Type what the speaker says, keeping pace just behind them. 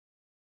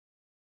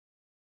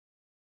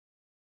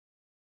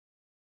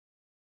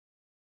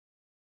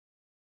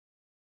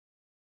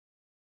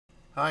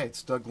Hi,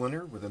 it's Doug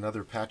Lynner with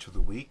another Patch of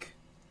the Week.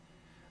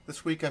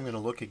 This week I'm going to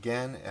look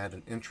again at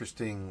an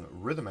interesting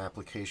rhythm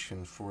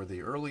application for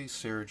the early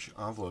Serge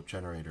envelope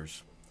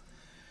generators.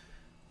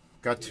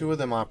 Got two of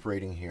them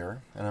operating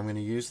here, and I'm going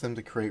to use them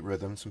to create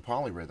rhythms and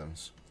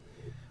polyrhythms.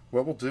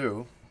 What we'll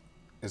do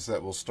is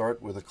that we'll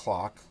start with a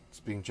clock. It's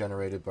being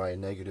generated by a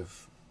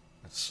negative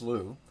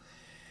slew,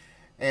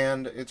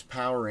 and it's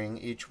powering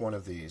each one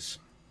of these.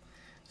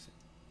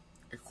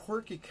 A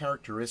quirky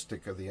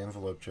characteristic of the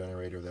envelope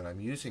generator that I'm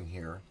using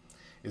here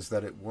is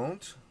that it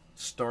won't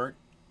start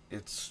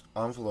its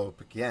envelope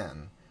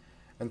again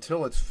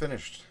until it's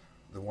finished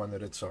the one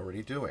that it's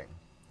already doing.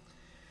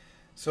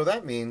 So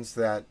that means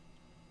that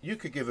you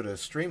could give it a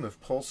stream of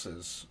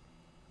pulses,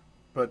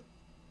 but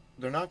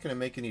they're not going to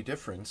make any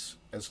difference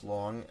as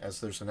long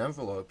as there's an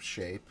envelope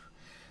shape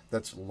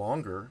that's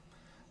longer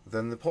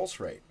than the pulse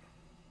rate.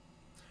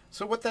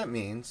 So what that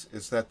means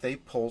is that they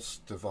pulse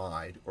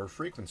divide or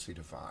frequency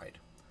divide.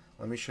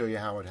 Let me show you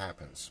how it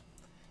happens.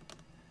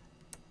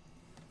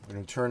 I'm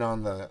going to turn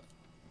on the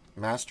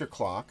master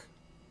clock.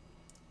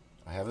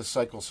 I have a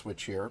cycle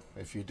switch here.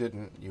 If you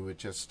didn't, you would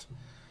just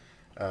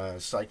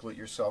cycle it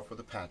yourself with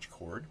a patch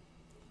cord.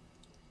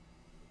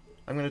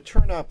 I'm going to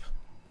turn up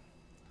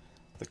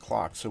the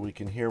clock so we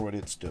can hear what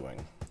it's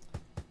doing.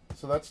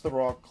 So that's the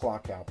raw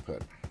clock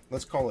output.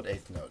 Let's call it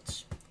eighth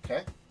notes.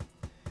 Okay?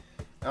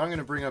 Now I'm going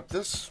to bring up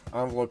this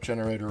envelope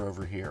generator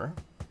over here.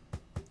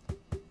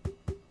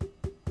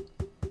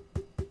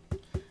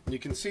 And you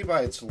can see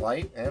by its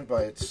light and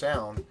by its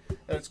sound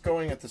that it's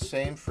going at the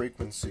same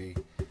frequency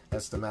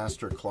as the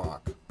master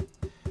clock.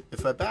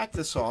 If I back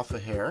this off a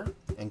hair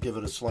and give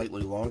it a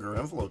slightly longer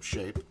envelope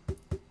shape,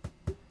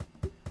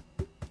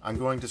 I'm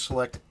going to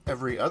select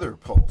every other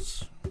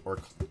pulse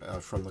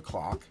from the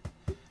clock,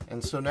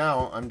 and so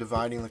now I'm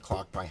dividing the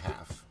clock by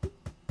half.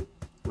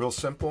 Real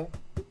simple,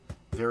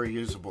 very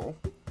usable.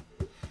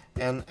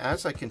 And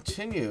as I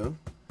continue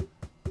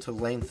to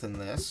lengthen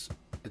this,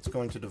 it's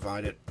going to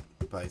divide it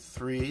by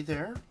 3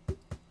 there.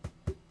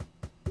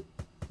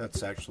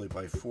 That's actually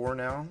by 4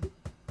 now.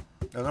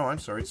 Oh, no, I'm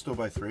sorry, it's still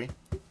by 3.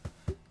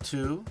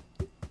 2,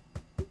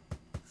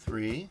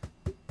 3,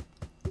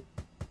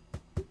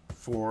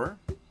 4,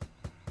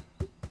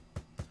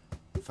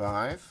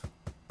 5,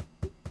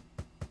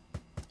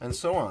 and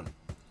so on.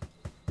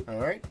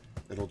 Alright,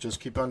 it'll just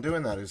keep on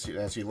doing that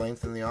as you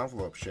lengthen the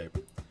envelope shape.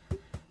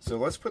 So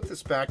let's put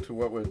this back to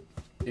what would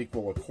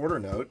equal a quarter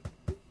note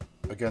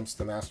against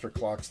the master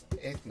clock's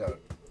eighth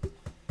note.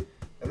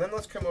 And then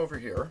let's come over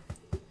here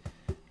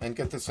and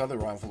get this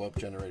other envelope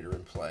generator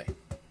in play.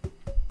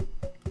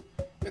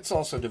 It's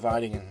also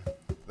dividing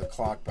the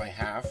clock by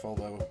half,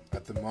 although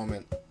at the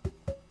moment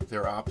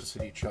they're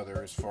opposite each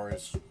other as far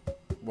as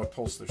what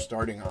pulse they're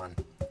starting on.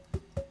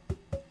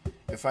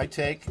 If I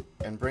take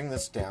and bring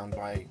this down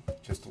by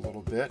just a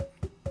little bit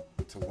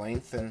to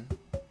lengthen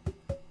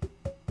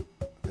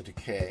the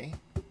decay,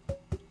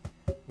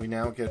 we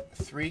now get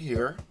 3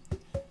 here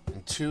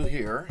and 2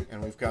 here,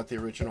 and we've got the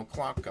original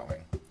clock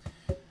going.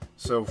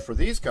 So for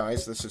these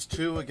guys, this is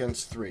 2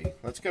 against 3.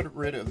 Let's get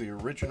rid of the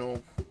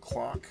original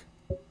clock,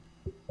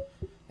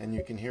 and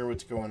you can hear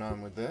what's going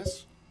on with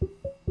this.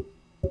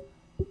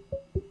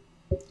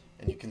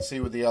 And you can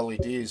see with the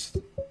LEDs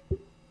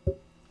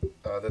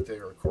that they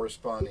are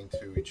corresponding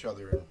to each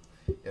other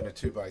in a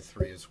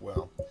 2x3 as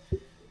well.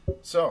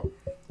 So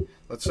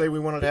let's say we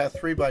wanted to have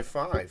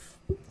 3x5,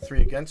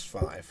 3 against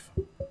 5.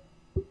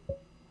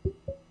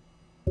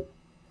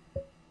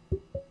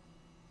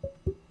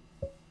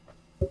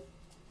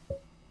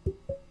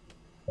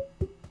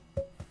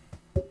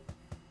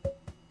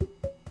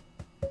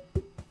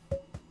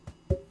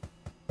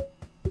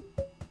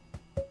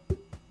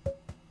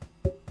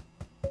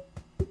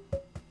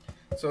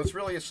 So it's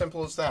really as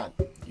simple as that.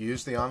 You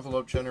use the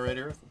envelope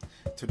generator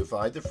to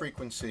divide the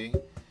frequency,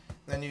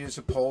 then you use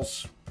a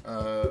pulse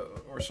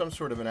or some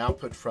sort of an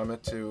output from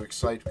it to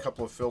excite a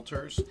couple of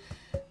filters,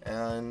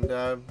 and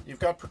you've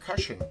got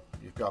percussion.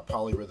 You've got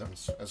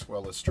polyrhythms as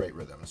well as straight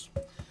rhythms.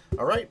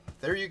 All right,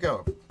 there you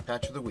go.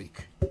 Patch of the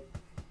Week.